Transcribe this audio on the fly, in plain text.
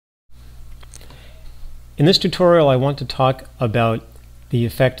In this tutorial, I want to talk about the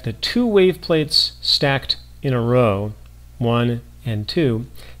effect that two wave plates stacked in a row, 1 and 2,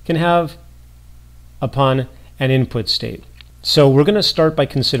 can have upon an input state. So we're going to start by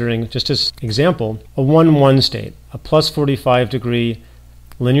considering, just as example, a 1-1 state, a plus 45 degree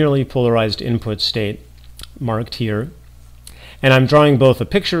linearly polarized input state marked here. And I'm drawing both a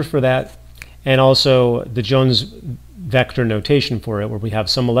picture for that and also the Jones vector notation for it, where we have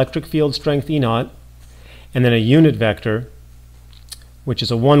some electric field strength E0 and then a unit vector, which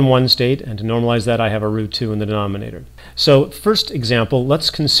is a 1-1 state, and to normalize that I have a root 2 in the denominator. So first example, let's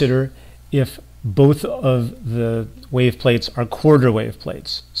consider if both of the wave plates are quarter wave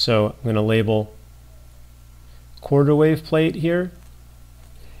plates. So I'm going to label quarter wave plate here,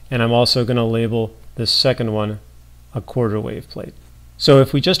 and I'm also going to label this second one a quarter wave plate. So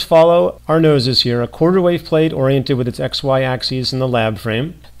if we just follow our noses here, a quarter wave plate oriented with its XY axes in the lab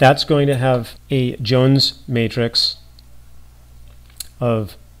frame, that's going to have a Jones matrix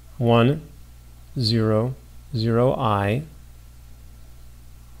of 1, 0, 0, I.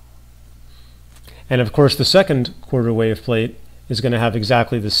 And of course the second quarter wave plate is going to have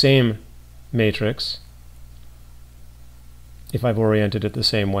exactly the same matrix if I've oriented it the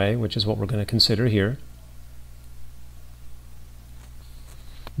same way, which is what we're going to consider here.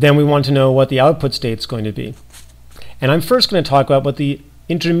 Then we want to know what the output state is going to be. And I'm first going to talk about what the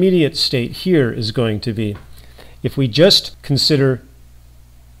intermediate state here is going to be. If we just consider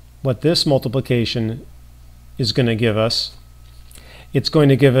what this multiplication is going to give us, it's going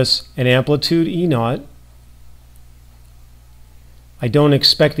to give us an amplitude E0. I don't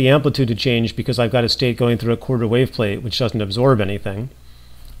expect the amplitude to change because I've got a state going through a quarter wave plate which doesn't absorb anything.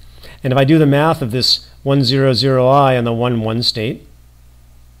 And if I do the math of this 1, 0, 0, I and the 1, 1 state,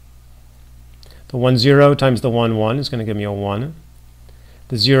 the 1, 0 times the 1, 1 is going to give me a 1.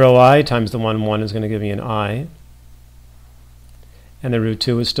 The 0, I times the 1, 1 is going to give me an I. And the root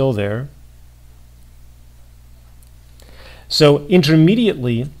 2 is still there. So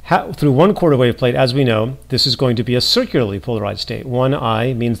intermediately, through one quarter wave plate, as we know, this is going to be a circularly polarized state.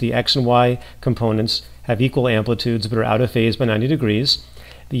 1I means the x and y components have equal amplitudes but are out of phase by 90 degrees.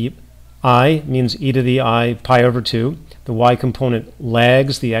 The I means e to the I pi over 2. The y component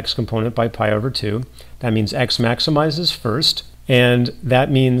lags the x component by pi over 2. That means x maximizes first, and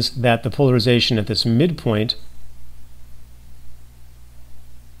that means that the polarization at this midpoint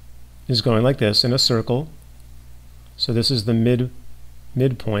is going like this in a circle. So this is the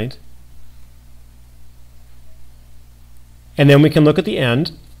midpoint. And then we can look at the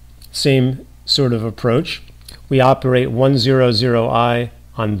end, same sort of approach. We operate 1, 0, 0, I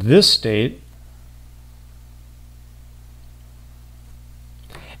on this state,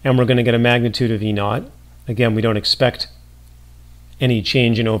 and we're going to get a magnitude of E0. Again, we don't expect any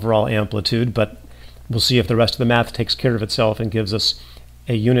change in overall amplitude, but we'll see if the rest of the math takes care of itself and gives us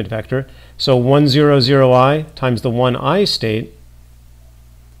a unit vector. So 1, 0, 0, I times the 1I state,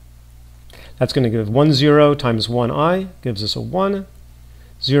 that's going to give 1, 0 times 1I gives us a 1.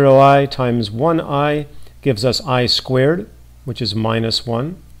 0I times 1I gives us I squared, which is minus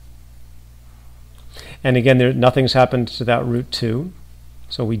 1. And again, nothing's happened to that root 2.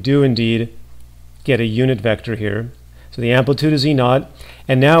 So we do indeed get a unit vector here. So the amplitude is E0,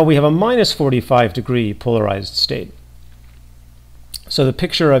 and now we have a minus 45 degree polarized state. So the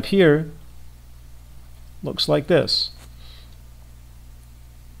picture up here looks like this.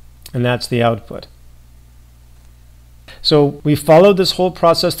 And that's the output. So we followed this whole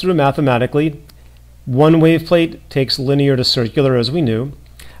process through mathematically. One wave plate takes linear to circular, as we knew.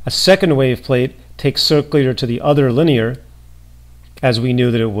 A second wave plate takes circular to the other linear, as we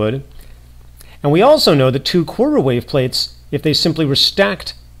knew that it would. And we also know that two quarter wave plates, if they simply were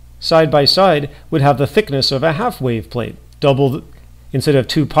stacked side by side, would have the thickness of a half wave plate. Instead of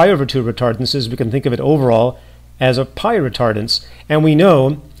 2 pi over 2 retardances, we can think of it overall as a pi retardance. And we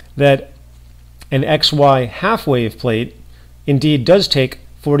know that an XY half wave plate indeed does take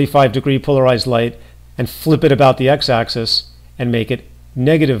 45 degree polarized light and flip it about the x-axis and make it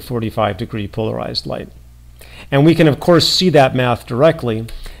negative 45 degree polarized light. And we can of course see that math directly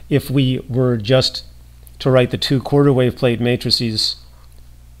if we were just to write the two quarter wave plate matrices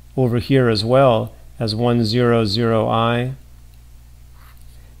over here as well as 1, 0, 0, I,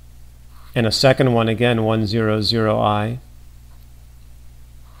 and a second one again, 1, 0, 0, I.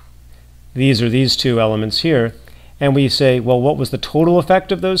 These are these two elements here. And we say, well, what was the total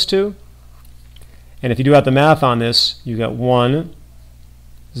effect of those two? And if you do out the math on this, you get 1,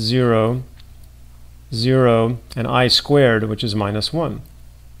 0, 0, and I squared, which is minus 1.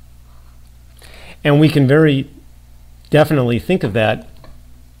 And we can very definitely think of that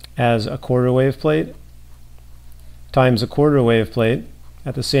as a quarter wave plate times a quarter wave plate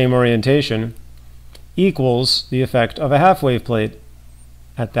at the same orientation equals the effect of a half wave plate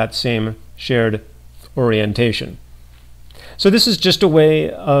at that same shared orientation. So this is just a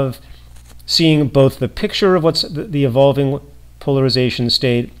way of seeing both the picture of what's the evolving polarization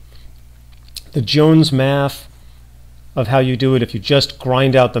state, the Jones math of how you do it if you just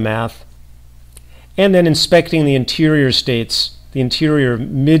grind out the math, and then inspecting the interior states, the interior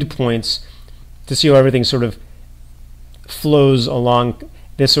midpoints, to see how everything sort of flows along.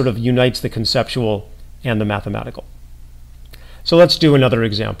 This sort of unites the conceptual and the mathematical. So let's do another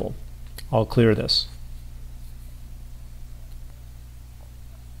example. I'll clear this.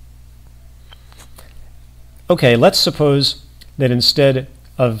 Okay, let's suppose that instead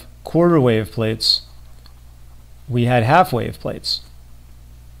of quarter wave plates, we had half wave plates.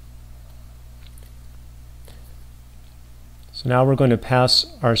 So now we're going to pass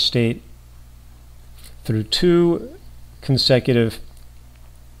our state through two consecutive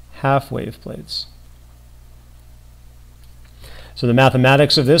half wave plates. So the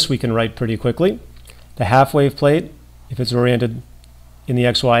mathematics of this we can write pretty quickly. The half wave plate, if it's oriented in the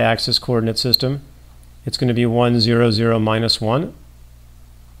xy axis coordinate system, it's going to be 1, 0, 0, minus 1.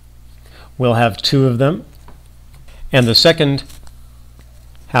 We'll have two of them. And the second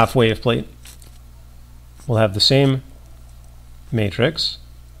half wave plate will have the same matrix.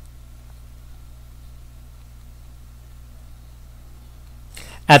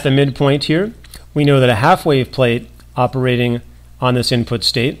 At the midpoint here, we know that a half wave plate operating on this input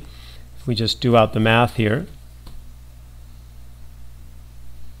state, if we just do out the math here,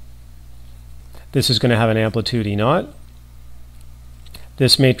 this is going to have an amplitude E0.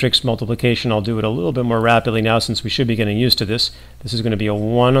 This matrix multiplication, I'll do it a little bit more rapidly now since we should be getting used to this. This is going to be a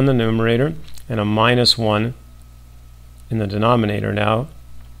 1 on the numerator and a minus 1 in the denominator now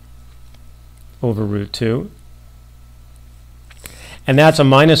over root 2. And that's a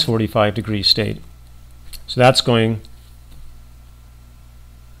minus 45 degree state. So that's going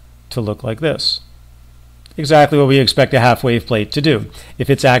to look like this. Exactly what we expect a half wave plate to do. If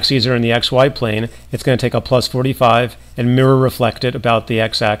its axes are in the xy plane, it's going to take a plus 45 and mirror reflect it about the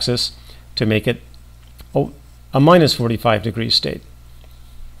x-axis to make it a minus 45 degree state.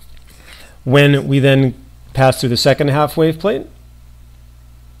 When we then pass through the second half wave plate,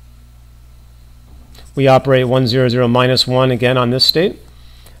 we operate 1, 0, 0, minus 1 again on this state.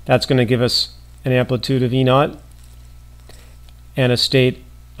 That's going to give us an amplitude of E0 and a state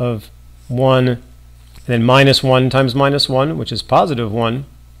of 1, and then minus 1 times minus 1, which is positive 1,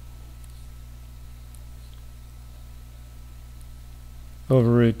 over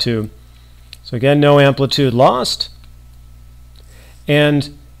root 2. So again, no amplitude lost.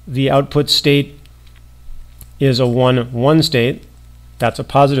 And the output state is a 1, 1 state. That's a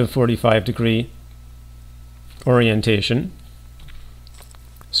positive 45 degree orientation.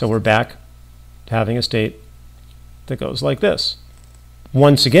 So we're back to having a state that goes like this.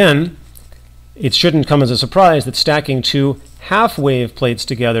 Once again, it shouldn't come as a surprise that stacking two half wave plates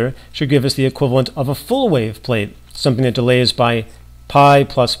together should give us the equivalent of a full wave plate, something that delays by pi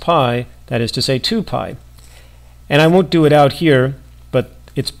plus pi, that is to say 2 pi. And I won't do it out here, but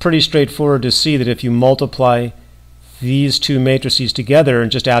it's pretty straightforward to see that if you multiply these two matrices together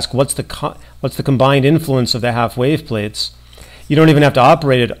and just ask what's the combined influence of the half wave plates, you don't even have to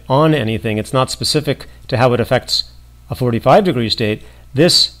operate it on anything. It's not specific to how it affects a 45 degree state.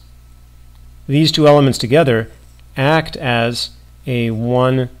 These two elements together act as a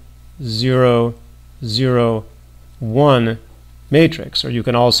 1, 0, 0, 1 matrix, or you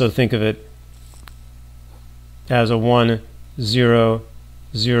can also think of it as a 1, 0,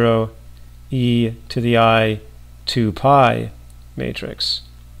 0, e to the I 2 pi matrix.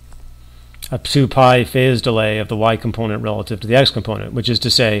 A 2 pi phase delay of the y component relative to the x component, which is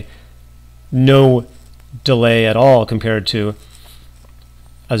to say no delay at all compared to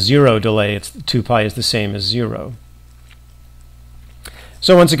a 0 delay. 2 pi is the same as 0.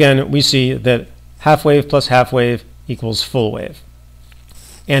 So once again, we see that half wave plus half wave equals full wave.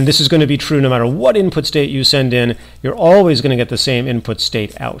 And this is going to be true no matter what input state you send in. You're always going to get the same input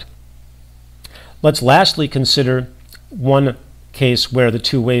state out. Let's lastly consider one case where the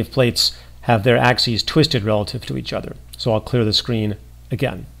two wave plates have their axes twisted relative to each other. So I'll clear the screen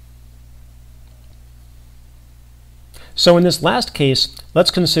again. So in this last case,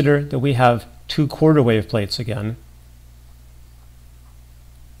 let's consider that we have two quarter wave plates again.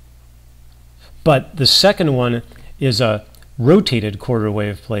 But the second one is a rotated quarter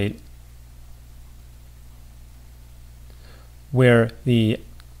wave plate where the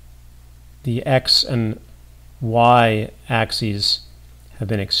x and y axes have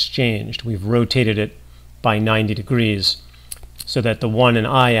been exchanged. We've rotated it by 90 degrees, so that the 1 and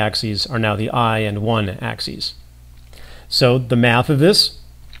I axes are now the I and 1 axes. So the math of this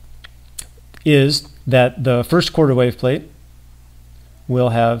is that the first quarter wave plate will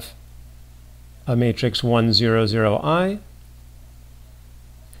have a matrix 1, 0, 0, I.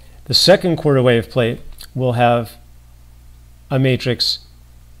 The second quarter wave plate will have a matrix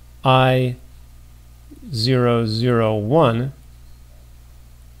I, 0, 0, 1.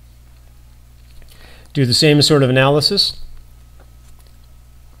 Do the same sort of analysis.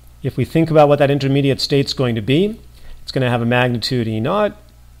 If we think about what that intermediate state's going to be, it's going to have a magnitude E naught.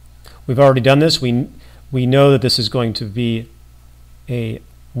 We've already done this. We know that this is going to be a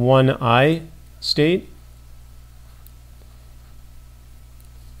 1I state.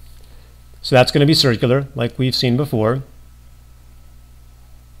 So that's going to be circular, like we've seen before,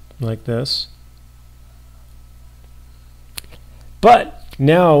 like this. But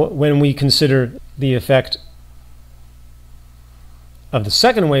now when we consider the effect of the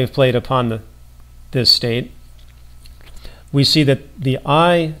second wave plate upon this state, we see that the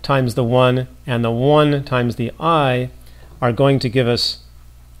I times the 1 and the 1 times the I are going to give us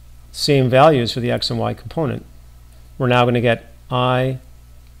same values for the x and y component. We're now going to get I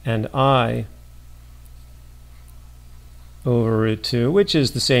and I over root 2, which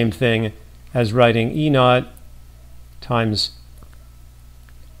is the same thing as writing E naught times,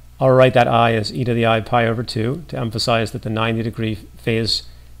 I'll write that I as e to the I pi over 2 to emphasize that the 90 degree phase,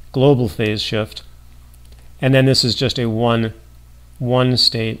 global phase shift. And then this is just a 1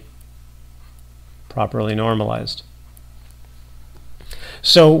 state properly normalized.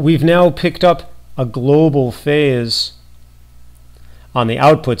 So we've now picked up a global phase on the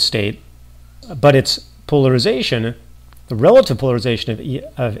output state, but its polarization, the relative polarization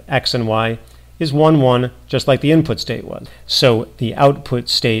of x and y, is 1, 1, just like the input state was. So the output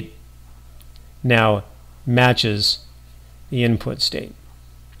state now matches the input state.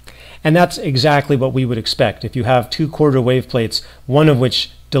 And that's exactly what we would expect. If you have two quarter wave plates, one of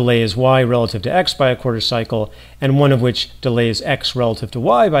which delays y relative to x by a quarter cycle, and one of which delays x relative to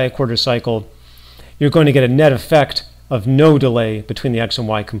y by a quarter cycle, you're going to get a net effect of no delay between the x and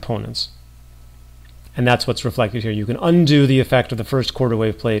y components. And that's what's reflected here. You can undo the effect of the first quarter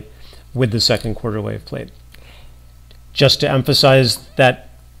wave plate with the second quarter wave plate. Just to emphasize that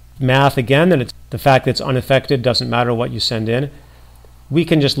math again, that the fact that it's unaffected doesn't matter what you send in, we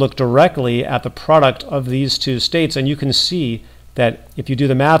can just look directly at the product of these two states, and you can see that if you do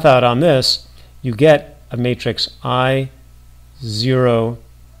the math out on this, you get a matrix I, 0,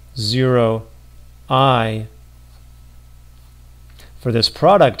 0, I for this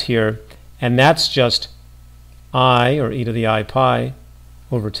product here, and that's just I, or e to the I pi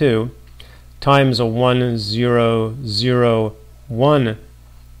over 2, times a 1, 0, 0, 1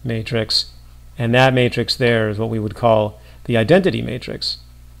 matrix, and that matrix there is what we would call the identity matrix.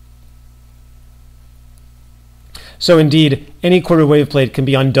 So indeed, any quarter wave plate can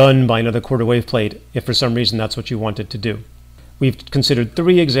be undone by another quarter wave plate if for some reason that's what you wanted to do. We've considered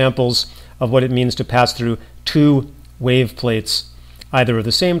 3 examples of what it means to pass through 2 wave plates, either of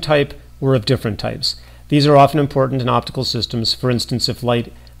the same type or of different types. These are often important in optical systems. For instance, if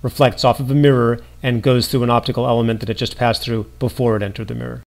light reflects off of a mirror and goes through an optical element that it just passed through before it entered the mirror.